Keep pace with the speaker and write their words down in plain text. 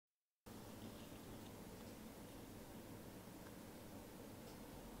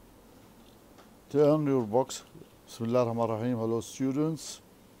Turn your box. Bismillah ar-Rahman ar-Rahim. Hello students.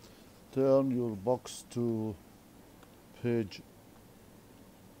 Turn your box to page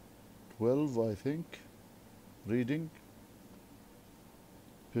 12, I think. Reading.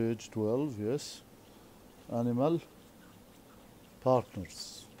 Page 12, yes. Animal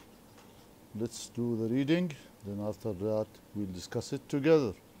partners. Let's do the reading. Then after that, we'll discuss it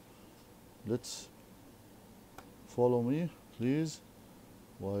together. Let's follow me, please,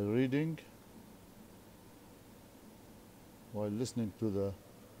 while reading, while listening to the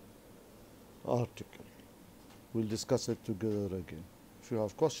article. We'll discuss it together again. If you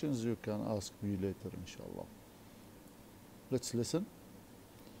have questions, you can ask me later, inshallah. Let's listen.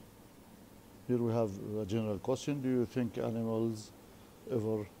 Here we have a general question. Do you think animals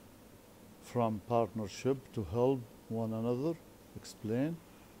ever form partnership to help one another? Explain.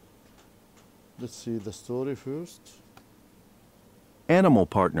 Let's see the story first. Animal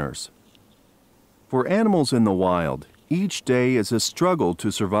partners. For animals in the wild, each day is a struggle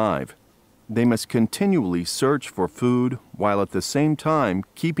to survive. They must continually search for food while at the same time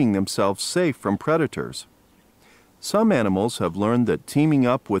keeping themselves safe from predators. Some animals have learned that teaming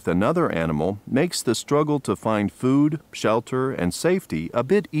up with another animal makes the struggle to find food, shelter, and safety a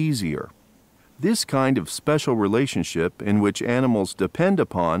bit easier. This kind of special relationship in which animals depend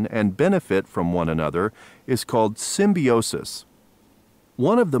upon and benefit from one another is called symbiosis.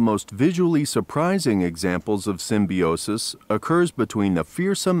 One of the most visually surprising examples of symbiosis occurs between the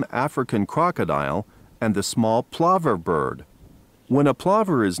fearsome African crocodile and the small plover bird. When a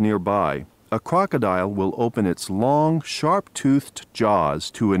plover is nearby, a crocodile will open its long, sharp-toothed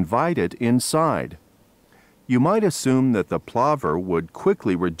jaws to invite it inside. You might assume that the plover would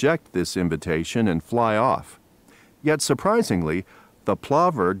quickly reject this invitation and fly off. Yet surprisingly, the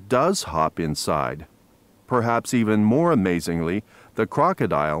plover does hop inside. Perhaps even more amazingly, the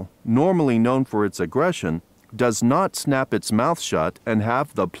crocodile, normally known for its aggression, does not snap its mouth shut and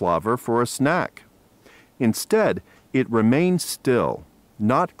have the plover for a snack. Instead, it remains still,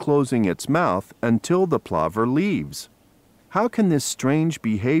 not closing its mouth until the plover leaves. How can this strange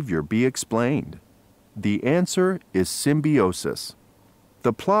behavior be explained? The answer is symbiosis.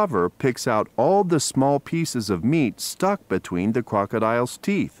 The plover picks out all the small pieces of meat stuck between the crocodile's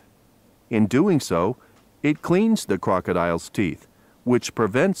teeth. In doing so, it cleans the crocodile's teeth, which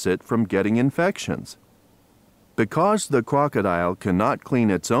prevents it from getting infections. Because the crocodile cannot clean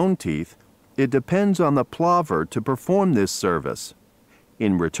its own teeth, it depends on the plover to perform this service.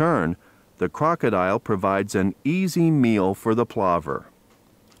 In return, the crocodile provides an easy meal for the plover.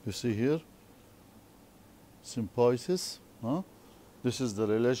 You see here? Symbiosis. This is the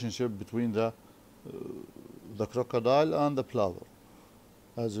relationship between the crocodile and the plover.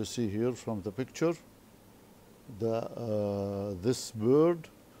 As you see here from the picture, this bird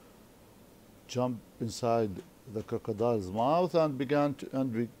jumped inside the crocodile's mouth and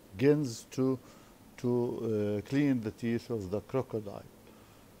begins to clean the teeth of the crocodile.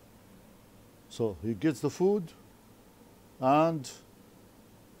 So he gets the food, and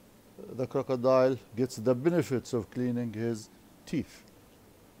the crocodile gets the benefits of cleaning his teeth.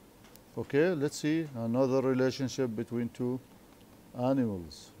 Okay, let's see another relationship between two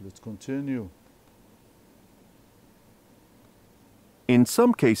animals. Let's continue. In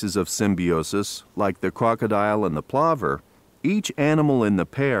some cases of symbiosis, like the crocodile and the plover, each animal in the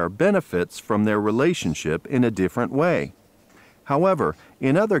pair benefits from their relationship in a different way. However,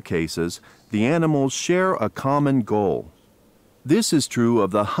 in other cases, the animals share a common goal. This is true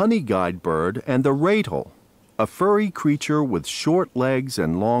of the honey-guide bird and the ratel, a furry creature with short legs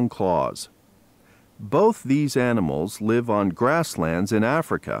and long claws. Both these animals live on grasslands in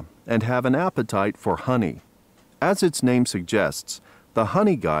Africa and have an appetite for honey. As its name suggests, the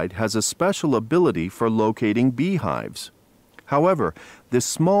honey-guide has a special ability for locating beehives. However, this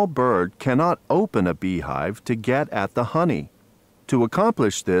small bird cannot open a beehive to get at the honey. To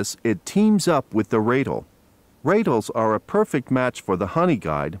accomplish this, it teams up with the ratel. Ratels are a perfect match for the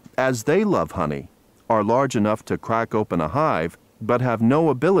honey-guide, as they love honey, are large enough to crack open a hive, but have no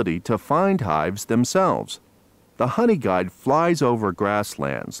ability to find hives themselves. The honey-guide flies over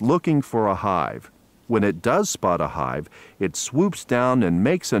grasslands looking for a hive. When it does spot a hive, it swoops down and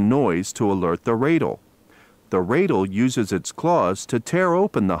makes a noise to alert the ratel. The ratel uses its claws to tear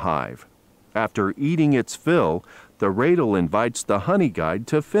open the hive. After eating its fill, the ratel invites the honey-guide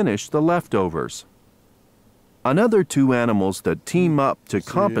to finish the leftovers. Another two animals that team up to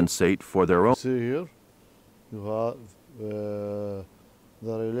compensate for their own... See here, you have the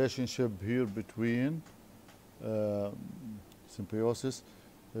relationship here between symbiosis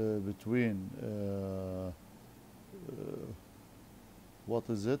between what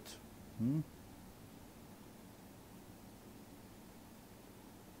is it?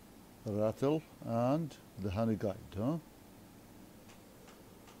 rattle and the honey guide, huh?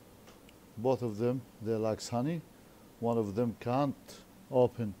 Both of them, they like honey. One of them can't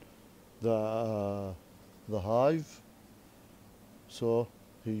open the hive, so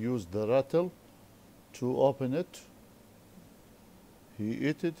he used the rattle to open it. He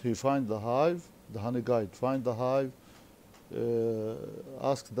eat it, he find the hive, the honey guide find the hive,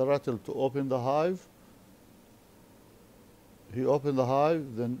 ask the rattle to open the hive. He opened the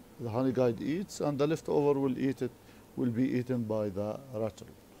hive, then the honey guide eats, and the leftover will be eaten by the rattle.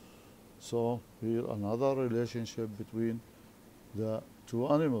 So here another relationship between the two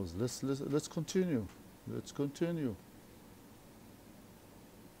animals. Let's continue. Let's continue.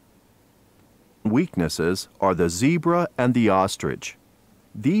 Weaknesses are the zebra and the ostrich.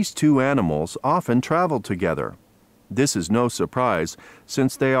 These two animals often travel together. This is no surprise,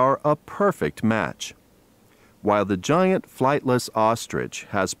 since they are a perfect match. While the giant flightless ostrich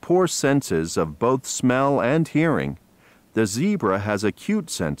has poor senses of both smell and hearing, the zebra has acute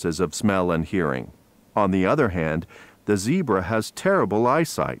senses of smell and hearing. On the other hand, the zebra has terrible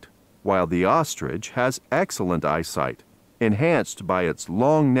eyesight, while the ostrich has excellent eyesight, enhanced by its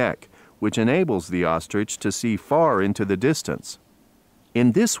long neck, which enables the ostrich to see far into the distance.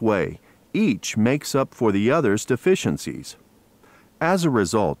 In this way, each makes up for the other's deficiencies. As a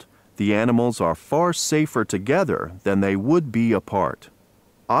result, the animals are far safer together than they would be apart.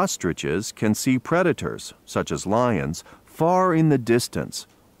 Ostriches can see predators, such as lions, far in the distance,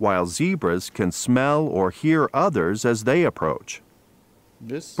 while zebras can smell or hear others as they approach.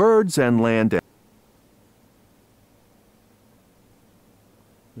 Birds and land animals.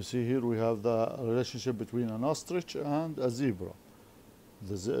 You see here we have the relationship between an ostrich and a zebra.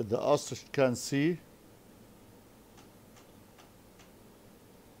 The ostrich can see,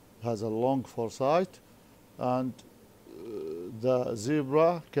 has a long foresight, and the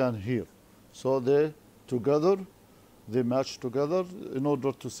zebra can hear. So they match together in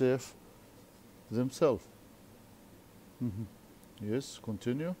order to save themselves. Yes,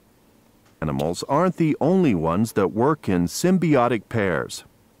 continue. Animals aren't the only ones that work in symbiotic pairs.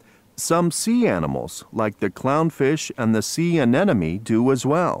 Some sea animals, like the clownfish and the sea anemone, do as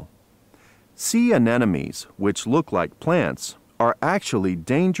well. Sea anemones, which look like plants, are actually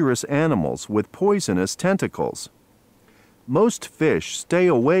dangerous animals with poisonous tentacles. Most fish stay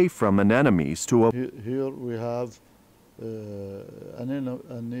away from anemones to avoid. Here we have anemone.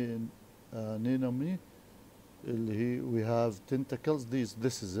 We have tentacles.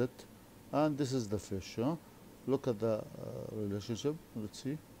 This is it, and this is the fish. Huh? Look at the relationship. Let's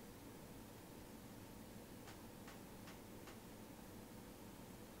see.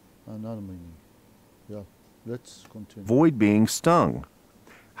 Anemone. Yeah. Let's continue. Avoid being stung.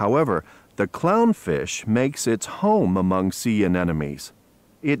 However, the clownfish makes its home among sea anemones.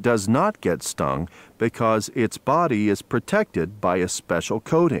 It does not get stung because its body is protected by a special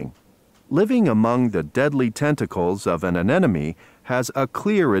coating. Living among the deadly tentacles of an anemone has a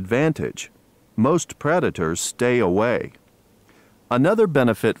clear advantage. Most predators stay away. Another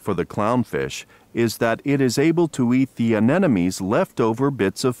benefit for the clownfish is that it is able to eat the anemone's leftover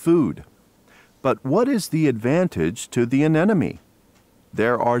bits of food. But what is the advantage to the anemone?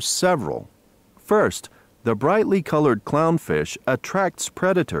 There are several. First, the brightly colored clownfish attracts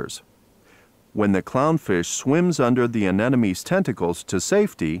predators. When the clownfish swims under the anemone's tentacles to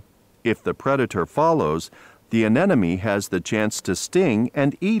safety, if the predator follows, the anemone has the chance to sting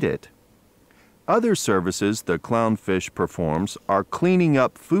and eat it. Other services the clownfish performs are cleaning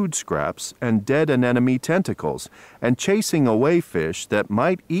up food scraps and dead anemone tentacles and chasing away fish that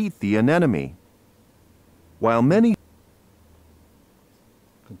might eat the anemone. While many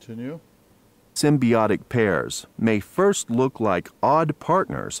symbiotic pairs may first look like odd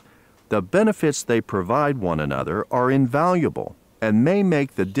partners, the benefits they provide one another are invaluable and may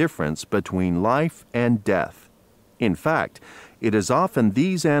make the difference between life and death. In fact, it is often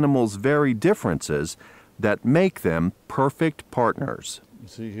these animals' very differences that make them perfect partners. You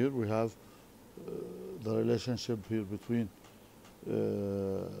see here we have the relationship here between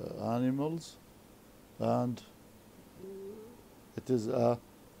animals, and it is a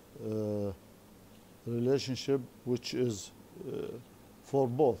relationship which is for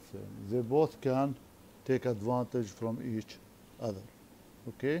both. They both can take advantage from each other.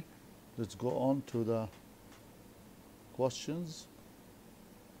 Okay, let's go on to the questions.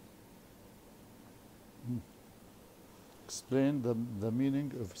 Explain the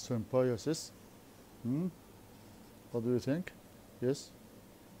meaning of symbiosis. What do you think? Yes?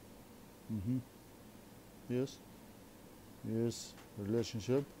 Yes? Yes,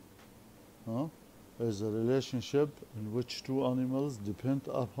 relationship. is a relationship in which two animals depend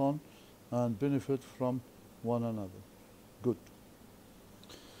upon and benefit from one another. Good.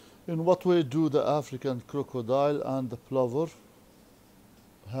 In what way do the African crocodile and the plover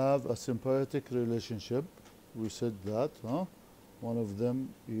have a symbiotic relationship? We said that, huh? One of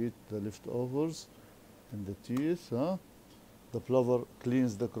them eat the leftovers in the teeth, huh? The plover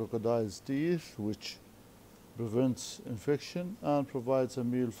cleans the crocodile's teeth, which prevents infection and provides a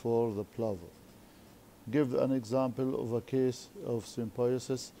meal for the plover. Give an example of a case of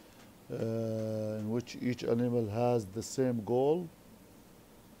symbiosis in which each animal has the same goal,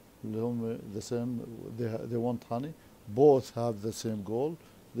 the same, they want honey. Both have the same goal.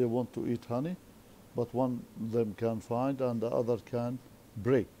 They want to eat honey, but one of them can find and the other can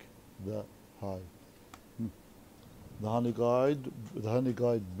break the hive. The honey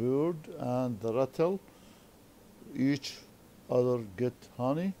guide bird and the rattle each other get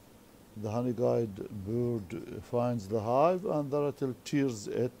honey. The honey guide bird finds the hive and the rattle tears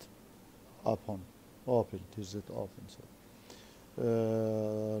it open.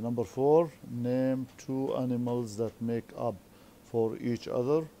 Number 4, name two animals that make up for each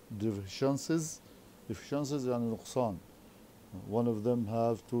other deficiencies. Deficiencies يعني نقصان. One of them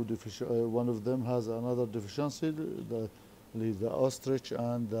have one of them has another deficiency, the ostrich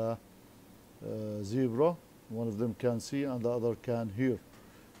and the zebra. One of them can see and the other can hear.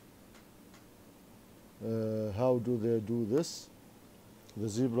 How do they do this? The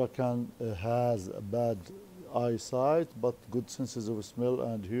zebra has a bad eyesight but good senses of smell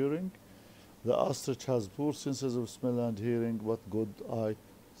and hearing. The ostrich has poor senses of smell and hearing but good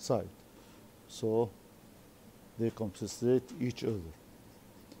eyesight. So they compensate each other.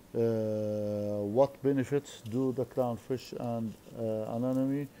 What benefits do the clownfish and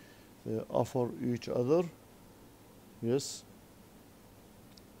anemone offer each other? Yes,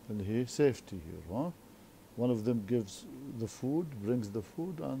 and here safety here, huh? One of them gives the food, brings the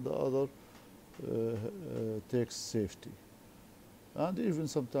food, and the other takes safety, and even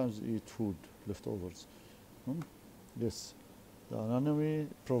sometimes eat food leftovers. Yes, the anemone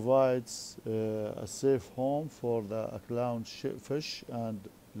provides a safe home for the clownfish and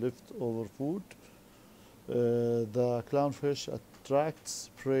leftover food. The clownfish attracts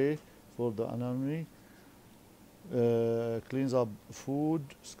prey for the anemone, cleans up food,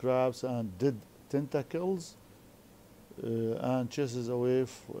 scraps, and dead tentacles, and chases away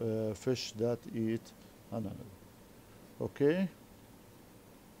fish that eat anemone. Okay?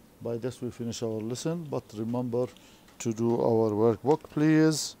 By this we finish our lesson, but remember to do our workbook,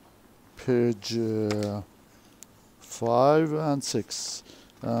 please. Page 5 and 6.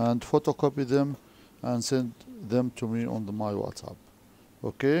 And photocopy them and send them to me on my WhatsApp.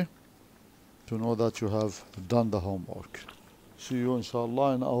 Okay? To know that you have done the homework. See you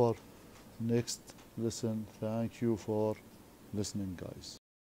inshallah in our next lesson. Thank you for listening, guys.